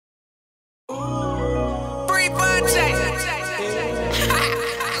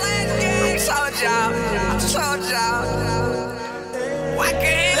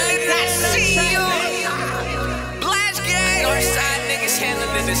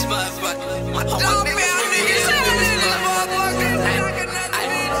in this motherfucker. My dumb man, niggas in this motherfucker.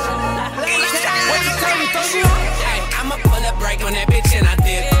 I'ma pull a break on that bitch and I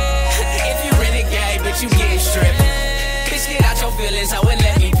did it. If you renegade, bitch, you getting stripped. Bitch, get out your feelings, I would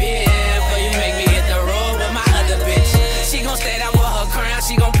let me be. Before you make me hit the road with my other bitch. She gon' stay down with her crown,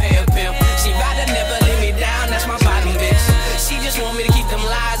 she gon' pay a pimp. She bout to never leave me down, that's my bottom bitch. She just want me to keep them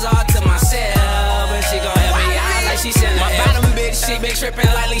lies all to myself. And she gon' help me out like she sent my bottom bitch. She been trippin'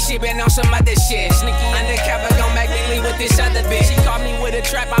 lately, she been on some other shit. Sneaky undercover gon' make me leave with this other bitch. She caught me with a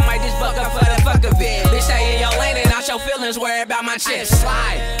trap, I might just buck up for the fuck of it. Bitch, stay in your lane and out your feelings, worry about my chips.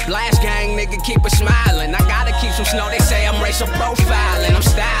 Slide, blast gang, nigga, keep it smiling. I gotta keep some snow, they say I'm racial profiling. I'm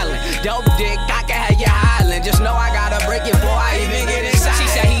styling, dope dick, I can have you hollering. Just know I gotta break it before I even get inside. She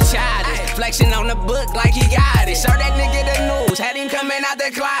said he childish, flexing on the book like he got it. Serve that nigga the news, had him coming out the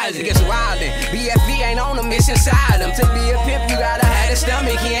closet. Gets wildin', BFB ain't on him, it's inside him. To be a pimp, you gotta have a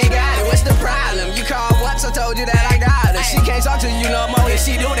stomach, he ain't got it. What's the problem? You called once, I told you that I got her. She can't talk to you no more, if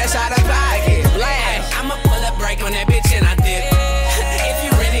she do, that's out of pocket. Blast, I'ma pull a break on that bitch and I did it. If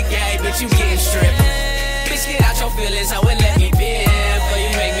you renegade, bitch, you getting stripped. Bitch, get out your feelings, I would let me be. Before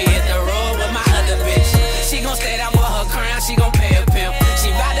you make me hit the road with my other bitch. She gon' stay down with her crown, she gon' pay a pimp. She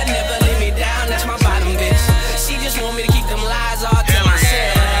bout to never leave me down, that's my bottom bitch. She just want me to keep them lies all to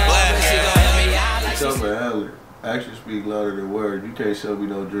myself. But she gon' help me out like she's actions speak louder than words. You can't show me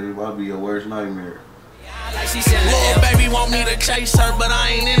no dream, I'll be your worst nightmare. Little baby want me to chase her, but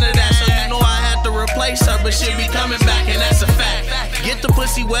I ain't into that. So you know I had to replace her, but she'll be coming back, and that's a fact. Get the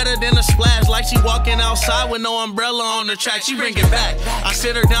pussy wetter than a splash, like she walking outside with no umbrella on the track. She bring it back. I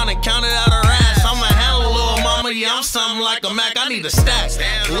sit her down and counted out her ass. I'ma handle little mama, yeah, I'm something like a Mac. I need a stack.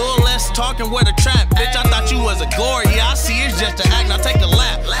 A little less talking with a trap. Bitch, I thought you was a gore. Yeah, I see it's just an act. Now take a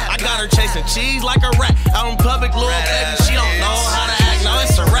lap. I got her chasing cheese like a rat. Out in public, little baby, she don't know how to act. Now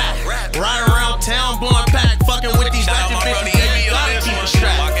it's a rap. Ride around town, blowing pack, fucking with these ratchet bitches. Baby, gotta keep a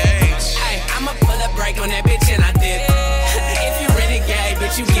strap. Hey, I'ma pull a break on that bitch and I did it. If you renegade,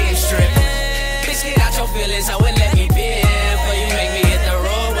 bitch, you getting stripped. Bitch, get out your feelings, I would let me be. Before you make me hit the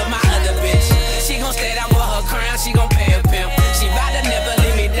road with my other bitch. She gon' stay down with her crown, she gon' pay a pimp. She bout to never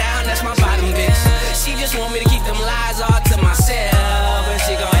leave me down, that's my bottom bitch. She just want me to keep them lies all to myself. And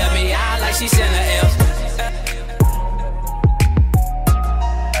she gon' help me out like she sent her else.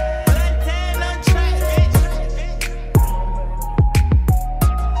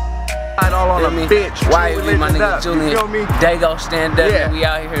 All on a bitch. Why you my nigga Julian? You feel me? They gon' stand up, Yeah. and we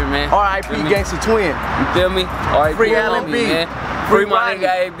out here, man. R.I.P. Gangsta Twin. You feel me? R.I.P. Free Allen B. man. Free my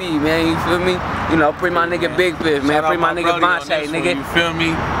nigga AB, man. You feel me? You know, free my nigga Big Fish, man. Free my nigga Vontae, nigga. You feel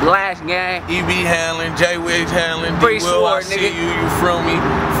me? Blast gang. EB handling, J Wiggs handling, Free D Will, I Sword, see nigga. you feel me?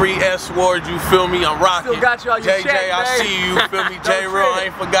 Free S Sword, you feel me? I'm rocking. Still got you on your JJ, check, I man. see you, feel me? J Real, I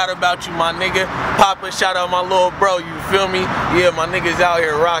ain't forgot about you, my nigga. Papa, shout out my little bro, you feel me? Yeah, my niggas out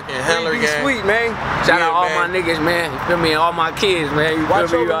here rocking, handler gang. Sweet, man. Shout out all man. my niggas, man. You feel me? And all my kids, man. You Watch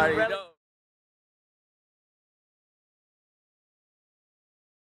feel me? You over already you, know.